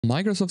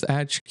Microsoft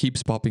Edge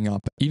keeps popping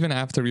up, even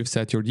after you've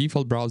set your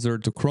default browser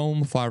to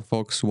Chrome,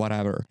 Firefox,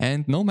 whatever.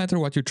 And no matter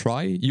what you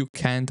try, you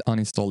can't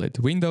uninstall it.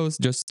 Windows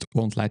just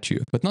won't let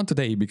you. But not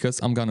today,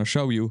 because I'm gonna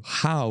show you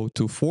how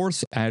to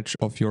force Edge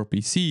off your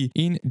PC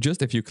in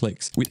just a few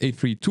clicks. With a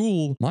free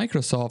tool,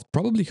 Microsoft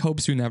probably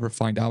hopes you never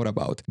find out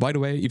about. By the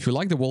way, if you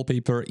like the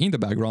wallpaper in the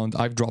background,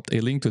 I've dropped a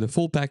link to the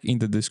full pack in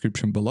the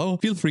description below.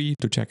 Feel free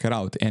to check it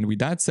out. And with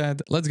that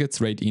said, let's get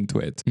straight into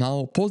it.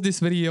 Now, pause this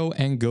video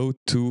and go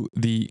to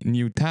the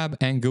new tab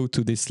and go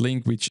to this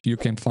link which you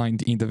can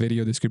find in the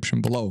video description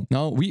below.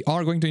 Now we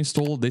are going to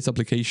install this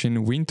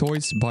application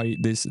WinToys by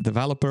this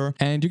developer,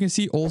 and you can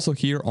see also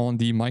here on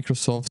the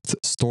Microsoft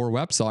Store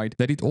website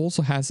that it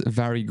also has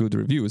very good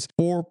reviews,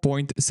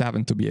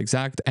 4.7 to be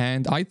exact,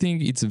 and I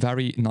think it's a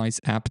very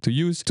nice app to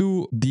use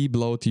to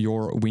debloat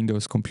your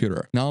Windows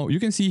computer. Now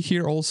you can see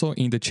here also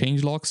in the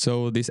changelog,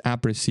 so this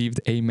app received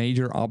a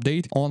major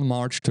update on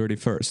March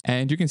 31st,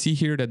 and you can see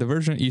here that the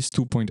version is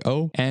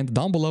 2.0, and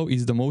down below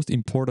is the most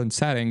important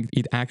setting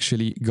it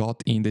actually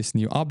got in this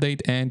new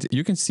update, and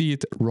you can see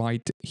it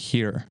right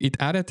here. It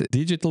added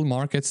Digital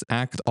Markets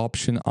Act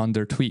option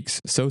under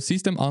tweaks. So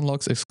system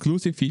unlocks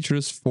exclusive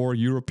features for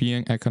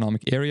European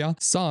Economic Area,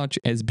 such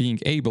as being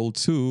able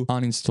to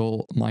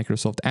uninstall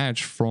Microsoft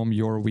Edge from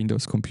your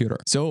Windows computer.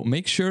 So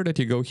make sure that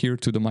you go here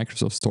to the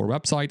Microsoft Store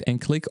website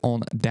and click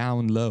on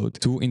download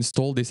to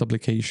install this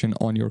application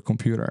on your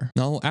computer.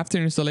 Now, after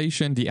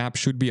installation, the app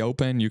should be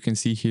open. You can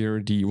see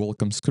here the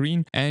welcome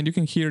screen, and you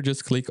can here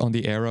just click on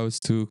the arrows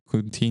to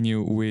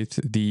continue with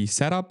the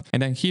setup,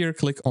 and then here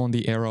click on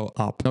the arrow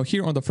up. Now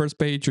here on the first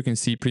page you can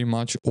see pretty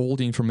much all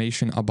the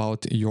information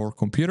about your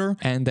computer,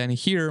 and then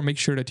here make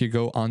sure that you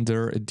go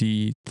under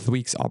the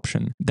tweaks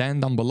option. Then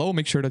down below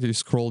make sure that you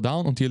scroll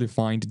down until you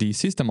find the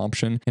system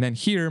option, and then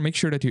here make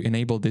sure that you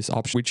enable this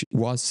option which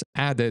was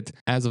added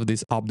as of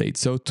this update,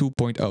 so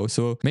 2.0.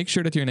 So make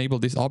sure that you enable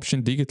this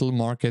option, Digital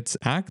Markets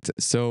Act,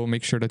 so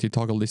make sure that you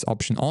toggle this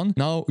option on.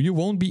 Now you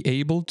won't be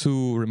able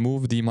to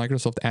remove the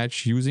Microsoft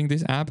Edge using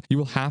this app. You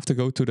will have to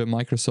go to the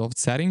Microsoft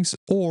settings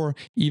or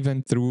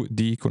even through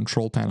the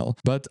control panel.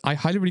 But I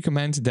highly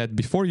recommend that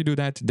before you do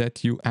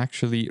that you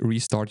actually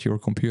restart your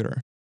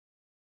computer.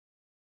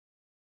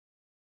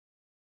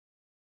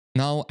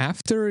 Now,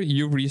 after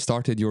you've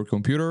restarted your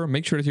computer,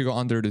 make sure that you go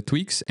under the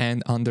tweaks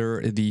and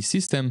under the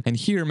system, and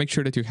here make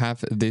sure that you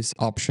have this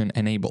option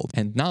enabled.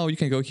 And now you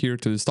can go here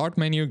to the start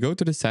menu, go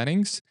to the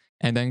settings,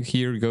 and then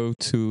here go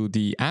to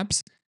the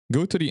apps.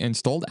 Go to the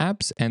installed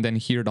apps, and then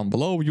here down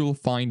below you will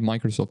find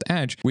Microsoft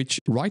Edge, which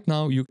right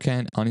now you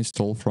can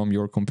uninstall from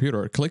your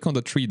computer. Click on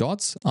the three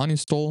dots,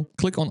 uninstall,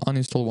 click on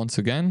uninstall once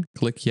again,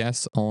 click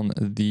yes on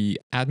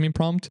the admin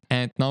prompt,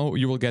 and now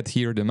you will get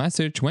here the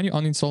message: when you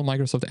uninstall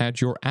Microsoft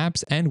Edge, your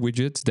apps and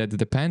widgets that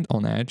depend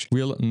on Edge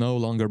will no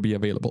longer be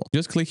available.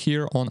 Just click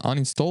here on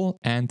uninstall,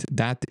 and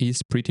that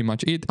is pretty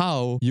much it,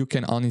 how you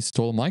can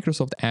uninstall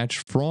Microsoft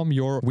Edge from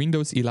your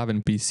Windows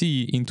 11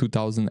 PC in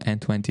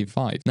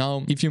 2025.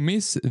 Now, if you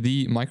miss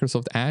the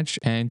Microsoft Edge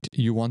and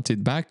you want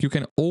it back, you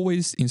can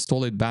always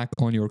install it back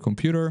on your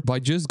computer by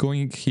just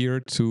going here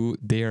to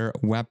their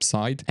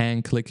website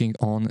and clicking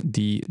on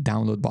the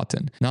download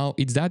button. Now,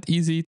 it's that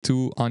easy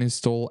to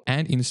uninstall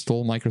and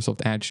install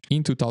Microsoft Edge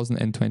in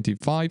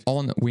 2025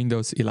 on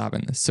Windows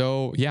 11.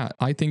 So yeah,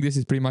 I think this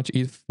is pretty much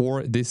it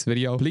for this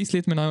video. Please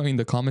let me know in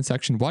the comment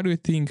section, what do you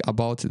think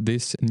about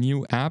this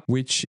new app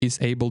which is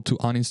able to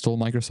uninstall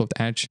Microsoft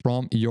Edge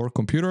from your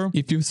computer?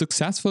 If you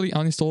successfully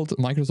uninstalled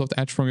Microsoft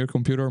Edge from your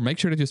computer, make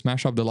sure that you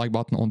smash up the like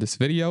button on this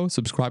video,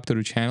 subscribe to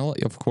the channel,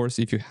 of course,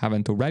 if you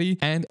haven't already,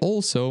 and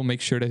also make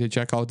sure that you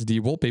check out the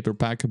wallpaper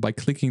pack by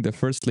clicking the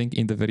first link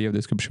in the video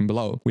description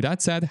below. With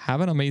that said,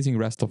 have an amazing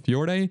rest of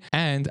your day,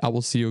 and I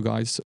will see you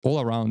guys all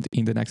around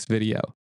in the next video.